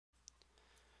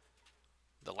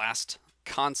the last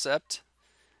concept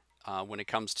when it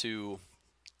comes to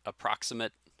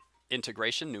approximate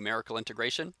integration, numerical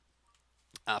integration.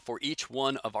 For each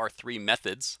one of our three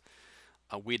methods,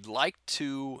 we'd like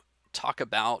to talk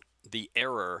about the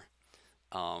error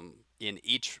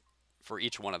for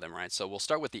each one of them, right? So we'll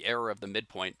start with the error of the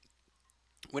midpoint.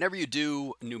 Whenever you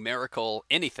do numerical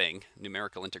anything,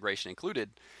 numerical integration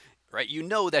included, right, you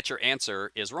know that your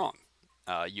answer is wrong.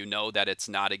 You know that it's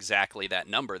not exactly that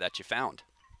number that you found.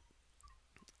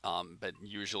 But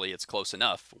usually it's close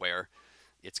enough where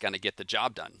it's going to get the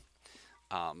job done.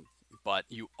 But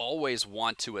you always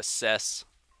want to assess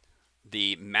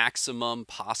the maximum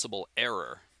possible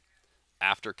error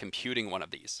after computing one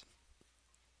of these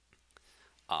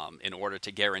in order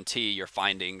to guarantee your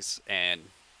findings. And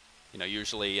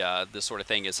usually this sort of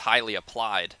thing is highly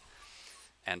applied,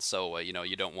 and so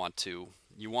you don't want to.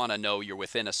 You want to know you're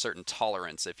within a certain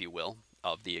tolerance, if you will,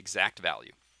 of the exact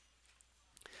value.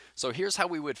 So here's how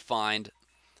we would find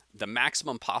the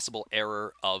maximum possible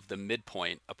error of the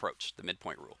midpoint approach, the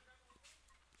midpoint rule.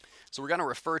 So we're going to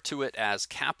refer to it as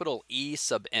capital E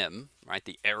sub m, right,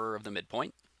 the error of the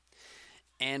midpoint.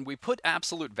 And we put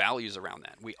absolute values around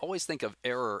that. We always think of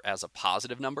error as a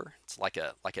positive number. It's like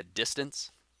a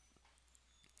distance.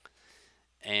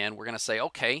 And we're going to say,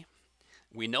 okay,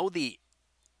 we know the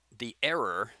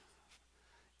error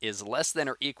is less than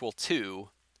or equal to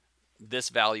this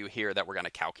value here that we're going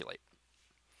to calculate.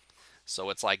 So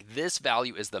it's like this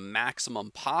value is the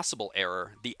maximum possible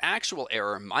error. The actual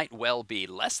error might well be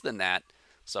less than that,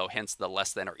 so hence the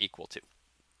less than or equal to.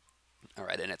 All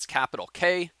right, and it's capital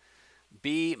K,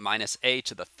 b minus a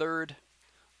to the third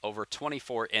over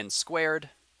 24n squared.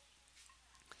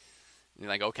 And you're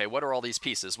like, okay, what are all these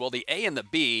pieces? Well, the a and the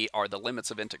b are the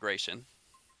limits of integration.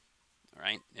 All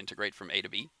right, integrate from a to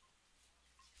b.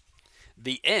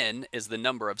 The n is the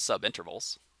number of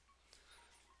subintervals.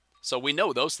 So we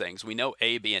know those things. We know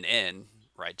a, b, and n,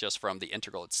 right, just from the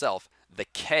integral itself. The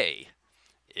k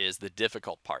is the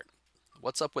difficult part.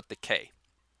 What's up with the k?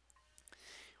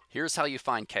 Here's how you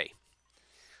find k.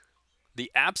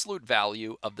 The absolute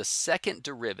value of the second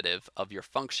derivative of your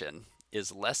function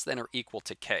is less than or equal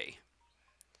to k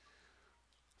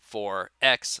for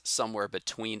x somewhere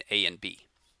between a and b.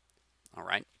 All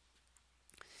right?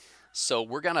 So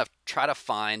we're going to try to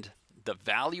find the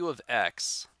value of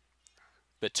x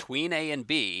between a and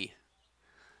b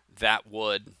that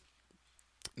would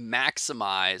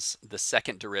maximize the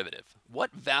second derivative.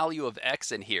 What value of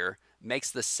x in here makes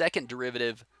the second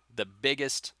derivative the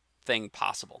biggest thing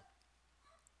possible?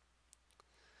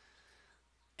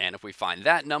 And if we find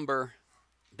that number,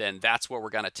 then that's what we're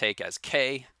going to take as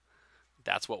k.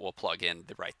 That's what we'll plug in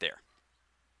right there.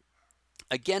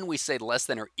 Again, we say less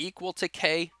than or equal to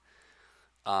k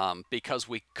because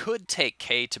we could take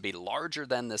k to be larger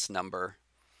than this number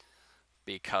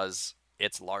because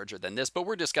it's larger than this, but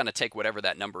we're just going to take whatever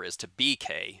that number is to be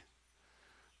k,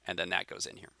 and then that goes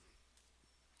in here.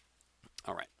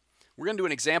 All right. We're going to do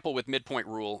an example with midpoint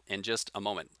rule in just a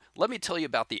moment. Let me tell you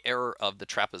about the error of the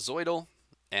trapezoidal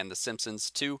and the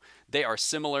Simpsons too. They are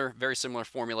similar, very similar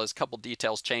formulas. A couple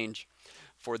details change.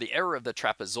 For the error of the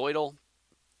trapezoidal,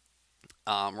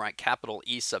 right, capital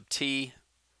E sub t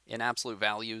in absolute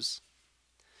values.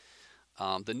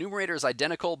 The numerator is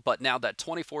identical, but now that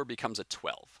 24 becomes a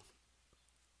 12.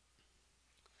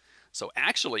 So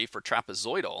actually, for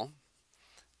trapezoidal,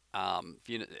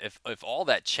 if all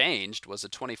that changed was a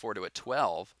 24 to a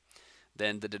 12,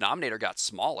 then the denominator got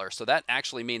smaller. So that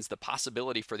actually means the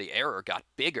possibility for the error got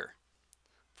bigger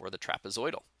for the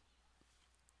trapezoidal.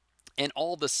 And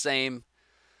all the same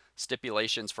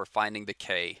stipulations for finding the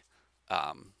k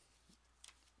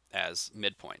as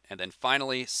midpoint. And then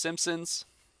finally, Simpsons.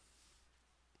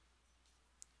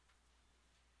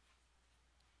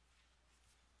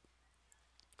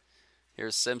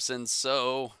 Here's Simpsons.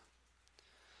 So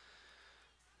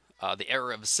the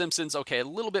error of Simpsons, okay, a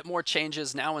little bit more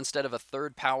changes. Now instead of a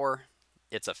third power,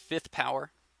 it's a fifth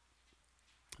power.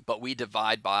 But we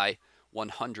divide by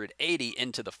 180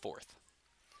 into the fourth.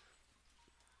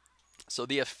 So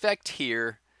the effect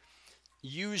here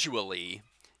usually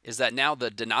is that now the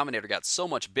denominator got so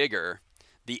much bigger,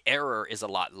 the error is a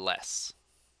lot less.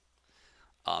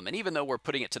 And even though we're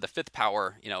putting it to the fifth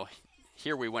power,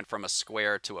 here we went from a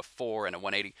square to a 4 and a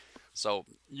 180. So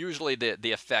usually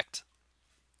the effect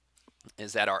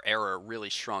is that our error really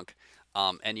shrunk.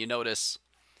 And you notice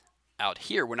out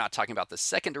here, we're not talking about the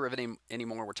second derivative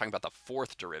anymore. We're talking about the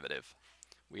fourth derivative.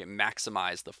 We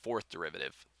maximize the fourth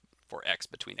derivative for x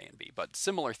between a and b, but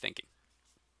similar thinking.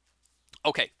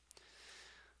 Okay.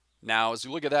 Now, as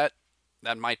you look at that,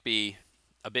 that might be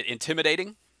a bit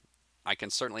intimidating. I can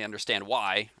certainly understand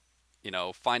why.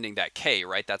 finding that k,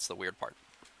 right? That's the weird part.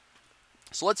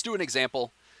 So let's do an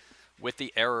example with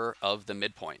the error of the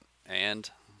midpoint. And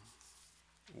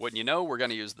wouldn't you know, we're going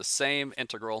to use the same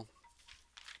integral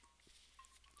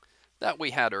that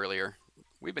we had earlier.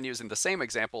 We've been using the same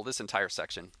example this entire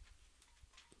section.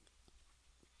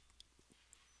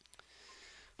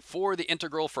 For the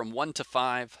integral from 1 to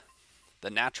 5, the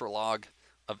natural log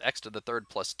of x to the third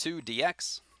plus 2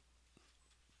 dx,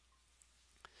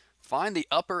 find the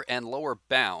upper and lower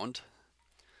bound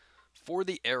for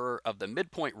the error of the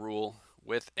midpoint rule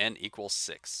with n equals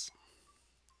 6.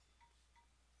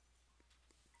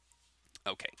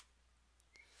 Okay.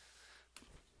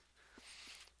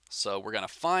 So we're going to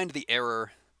find the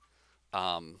error,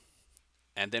 and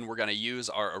then we're going to use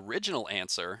our original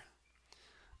answer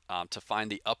to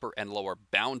find the upper and lower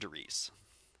boundaries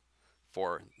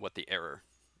for what the error,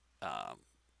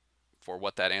 for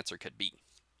what that answer could be.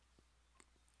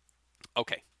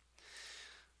 Okay.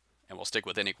 And we'll stick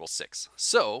with n equals 6.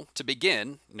 So to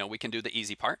begin, we can do the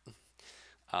easy part.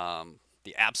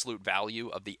 The absolute value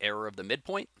of the error of the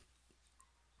midpoint,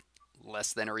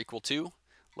 less than or equal to.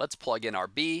 Let's plug in our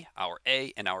b, our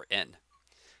a, and our n.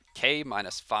 K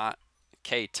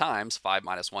times 5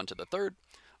 minus 1 to the third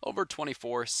over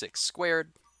 24, 6 squared.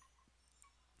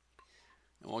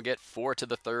 And we'll get 4 to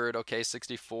the third, okay,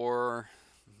 64.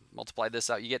 Multiply this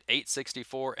out, you get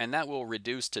 864, and that will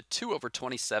reduce to 2 over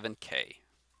 27k.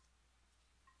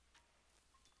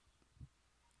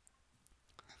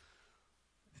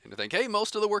 And you think, hey,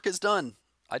 most of the work is done.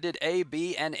 I did a,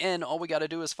 b, and n. All we got to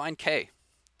do is find k.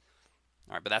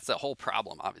 All right, but that's the whole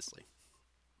problem, obviously.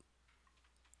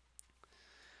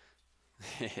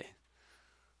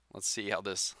 Let's see how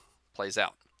this plays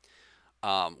out.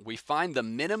 We find the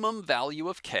minimum value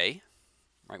of k.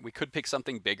 Right? We could pick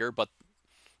something bigger, but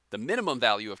the minimum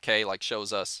value of k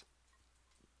shows us,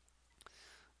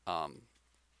 the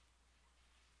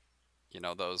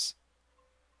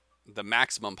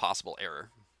maximum possible error.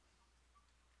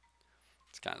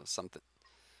 It's kind of something,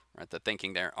 right? The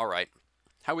thinking there. All right,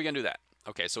 how are we gonna do that?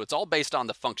 Okay, so it's all based on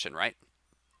the function, right?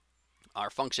 Our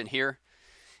function here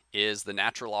is the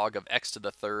natural log of x to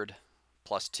the third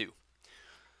plus 2.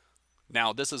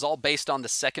 Now, this is all based on the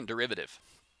second derivative.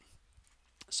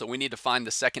 So we need to find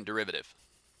the second derivative.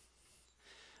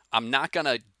 I'm not going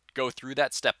to go through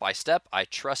that step by step. I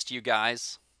trust you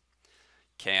guys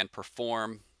can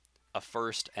perform a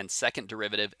first and second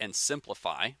derivative and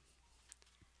simplify.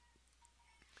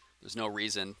 There's no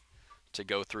reason to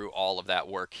go through all of that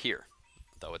work here.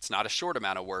 Though it's not a short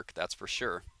amount of work, that's for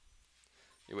sure.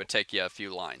 It would take you a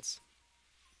few lines.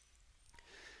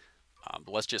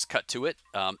 But let's just cut to it.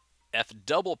 F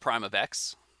double prime of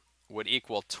x would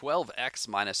equal 12x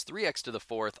minus 3x to the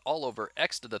fourth all over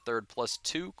x to the third plus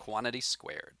 2 quantity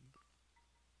squared.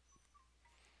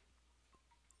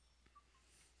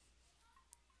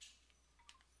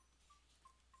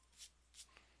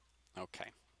 Okay.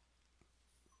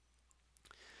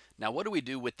 Now what do we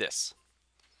do with this?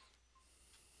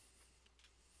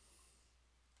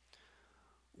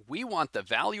 We want the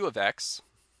value of x,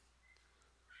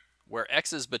 where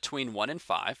x is between 1 and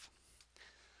 5,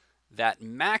 that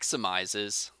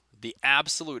maximizes the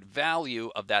absolute value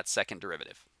of that second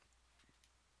derivative.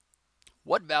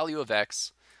 What value of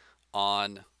x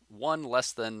on 1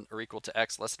 less than or equal to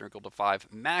x less than or equal to 5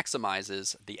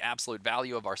 maximizes the absolute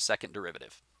value of our second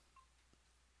derivative?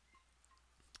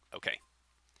 Okay.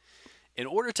 In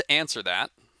order to answer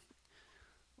that,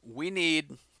 we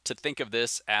need to think of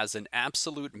this as an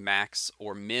absolute max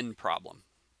or min problem.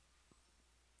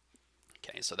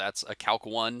 Okay, so that's a Calc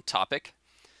 1 topic.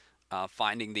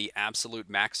 Finding the absolute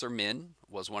max or min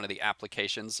was one of the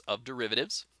applications of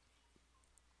derivatives.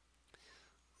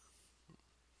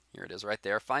 Here it is right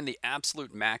there. Find the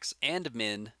absolute max and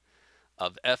min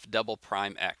of f double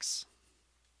prime x.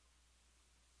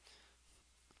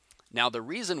 Now the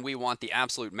reason we want the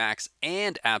absolute max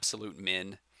and absolute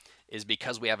min is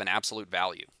because we have an absolute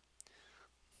value.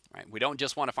 Right? We don't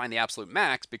just want to find the absolute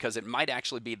max because it might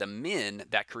actually be the min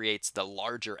that creates the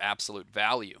larger absolute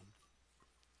value.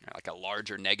 Right? Like a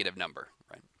larger negative number,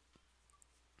 right?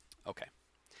 Okay.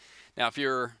 Now if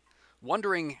you're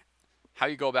wondering how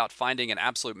you go about finding an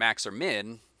absolute max or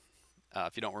min,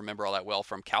 if you don't remember all that well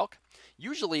from calc,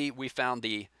 usually we found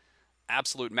the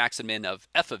absolute max and min of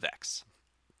f of x.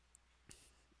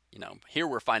 Here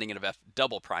we're finding it of f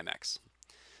double prime x.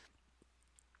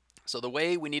 So the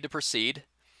way we need to proceed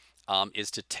is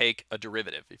to take a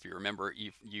derivative. If you remember,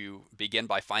 you begin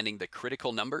by finding the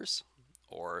critical numbers,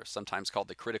 or sometimes called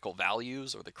the critical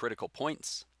values or the critical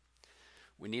points.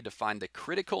 We need to find the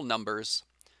critical numbers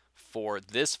for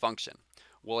this function.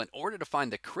 Well, in order to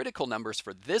find the critical numbers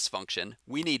for this function,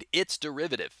 we need its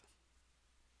derivative.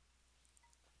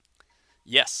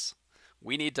 Yes,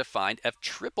 we need to find f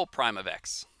triple prime of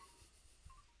x.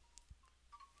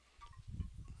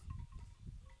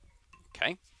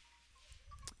 Okay.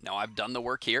 Now I've done the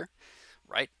work here,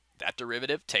 right? That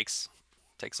derivative takes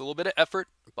a little bit of effort,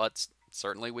 but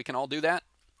certainly we can all do that.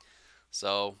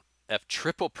 So f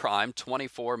triple prime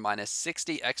 24 minus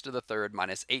 60 x to the third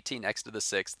minus 18 x to the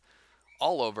sixth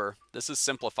all over, this is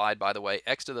simplified by the way,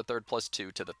 x to the third plus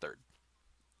 2 to the third.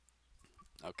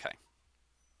 Okay.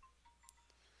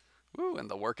 Woo, and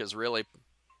the work is really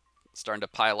starting to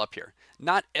pile up here.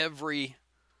 Not every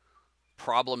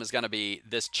problem is going to be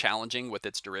this challenging with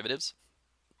its derivatives,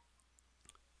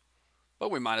 but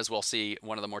we might as well see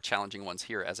one of the more challenging ones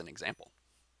here as an example.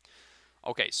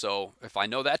 Okay, so if I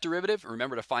know that derivative,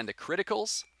 remember to find the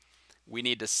criticals, we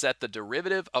need to set the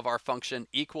derivative of our function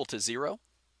equal to 0,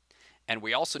 and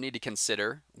we also need to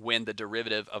consider when the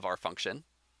derivative of our function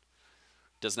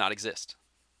does not exist.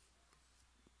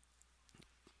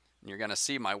 You're going to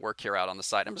see my work here out on the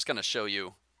side. I'm just going to show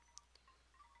you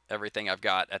everything I've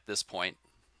got at this point.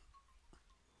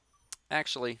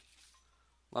 Actually,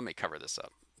 let me cover this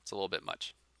up. It's a little bit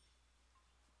much.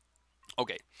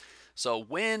 Okay, so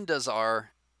when does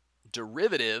our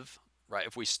derivative, right,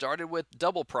 if we started with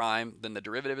double prime, then the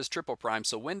derivative is triple prime,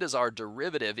 so when does our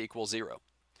derivative equal 0?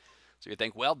 So you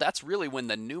think, well, that's really when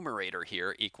the numerator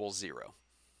here equals 0.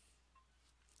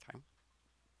 Okay.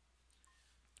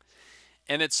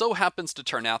 And it so happens to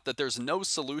turn out that there's no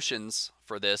solutions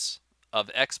for this of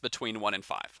x between 1 and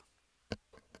 5.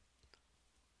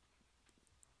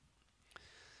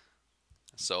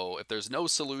 So if there's no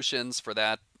solutions for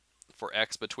that, for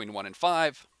x between 1 and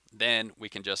 5, then we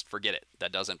can just forget it.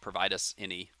 That doesn't provide us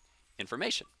any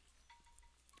information.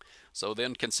 So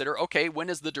then consider, okay, when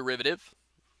is the derivative,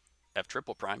 f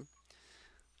triple prime,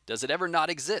 does it ever not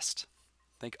exist?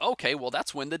 Think, okay, well,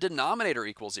 that's when the denominator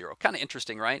equals 0. Kind of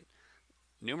interesting, right?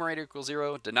 Numerator equals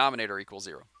 0, denominator equals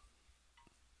 0.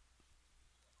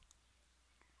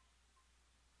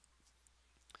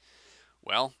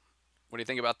 Well, what do you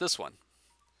think about this one?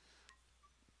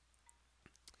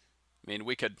 I mean,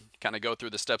 we could kind of go through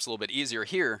the steps a little bit easier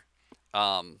here,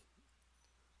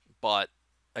 but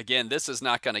again, this is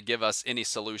not going to give us any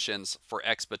solutions for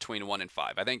x between 1 and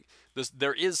 5. I think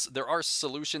there are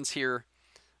solutions here,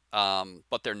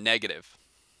 but they're negative.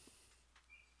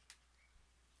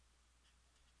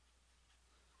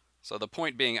 So the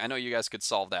point being, I know you guys could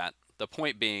solve that. The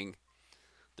point being,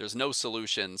 there's no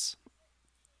solutions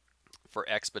for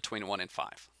x between 1 and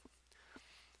 5.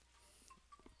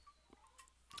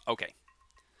 Okay.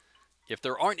 If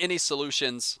there aren't any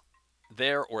solutions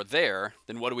there or there,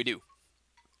 then what do?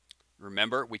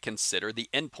 Remember, we consider the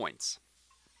endpoints.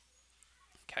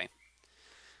 Okay.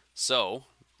 So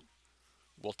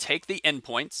we'll take the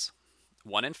endpoints,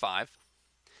 1 and 5,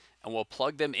 and we'll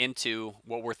plug them into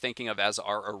what we're thinking of as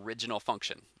our original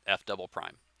function, f double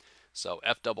prime. So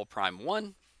f double prime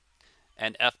 1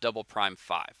 and f double prime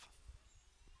 5.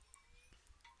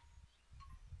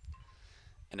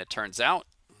 And it turns out,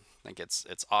 I think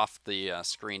it's off the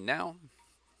screen now,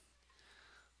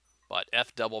 but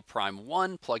f double prime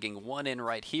 1, plugging 1 in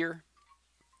right here,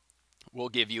 will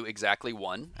give you exactly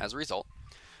 1 as a result.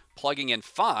 Plugging in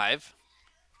 5,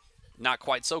 not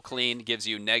quite so clean, gives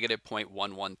you negative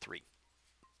 0.113.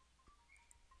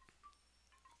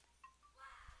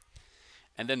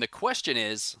 And then the question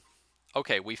is,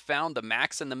 okay, we found the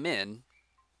max and the min.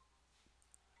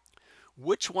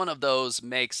 Which one of those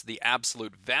makes the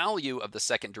absolute value of the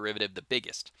second derivative the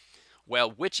biggest?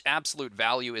 Well, which absolute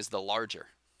value is the larger?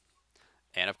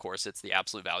 And of course, it's the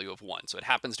absolute value of 1. So it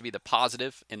happens to be the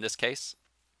positive in this case.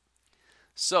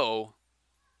 So,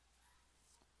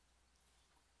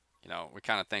 you know, we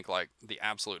kind of think like the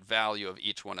absolute value of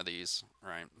each one of these,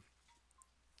 right?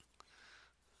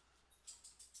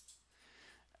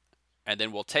 And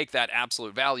then we'll take that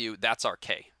absolute value, that's our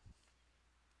k.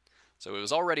 So it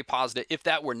was already positive. If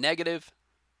that were negative,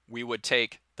 we would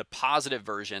take the positive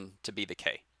version to be the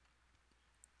k.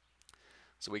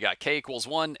 So we got k equals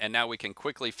 1, and now we can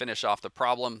quickly finish off the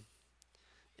problem.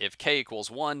 If k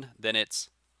equals 1, then it's,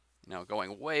 you know,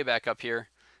 going way back up here,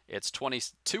 it's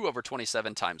 22 over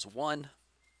 27 times 1.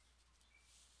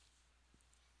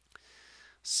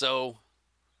 So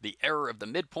the error of the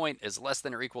midpoint is less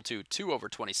than or equal to 2 over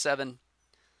 27.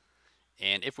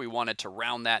 And if we wanted to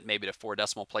round that maybe to 4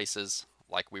 decimal places,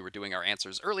 like we were doing our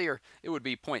answers earlier, it would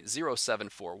be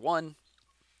 0.0741,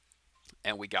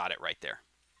 and we got it right there.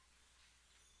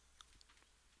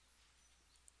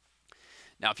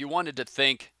 Now, if you wanted to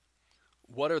think,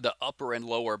 what are the upper and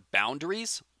lower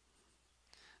boundaries?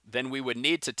 then we would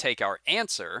need to take our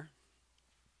answer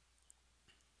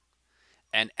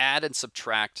and add and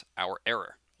subtract our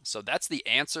error. So that's the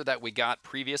answer that we got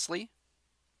previously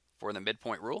for the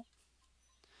midpoint rule,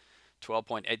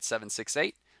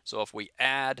 12.8768. So if we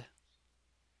add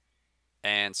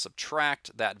and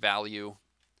subtract that value,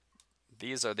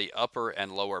 these are the upper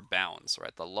and lower bounds,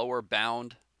 right? The lower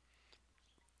bound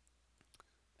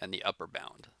and the upper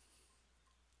bound.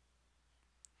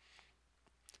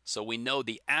 So we know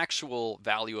the actual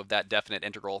value of that definite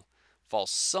integral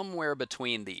falls somewhere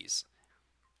between these.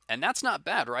 And that's not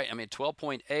bad, right? I mean,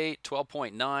 12.8,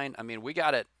 12.9, I mean, we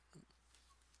got it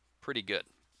pretty good.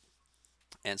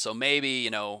 And so maybe, you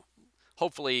know,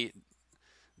 hopefully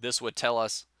this would tell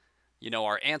us, you know,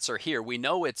 our answer here, we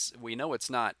know it's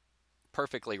not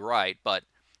perfectly right, but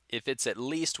if it's at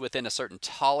least within a certain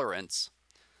tolerance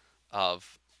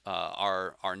of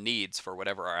our needs for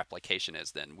whatever our application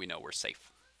is, then we know we're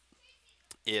safe.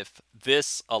 If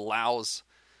this allows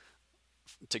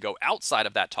to go outside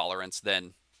of that tolerance,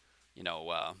 then, you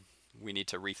know, we need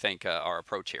to rethink our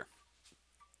approach here.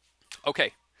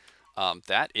 Okay,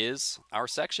 that is our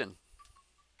section.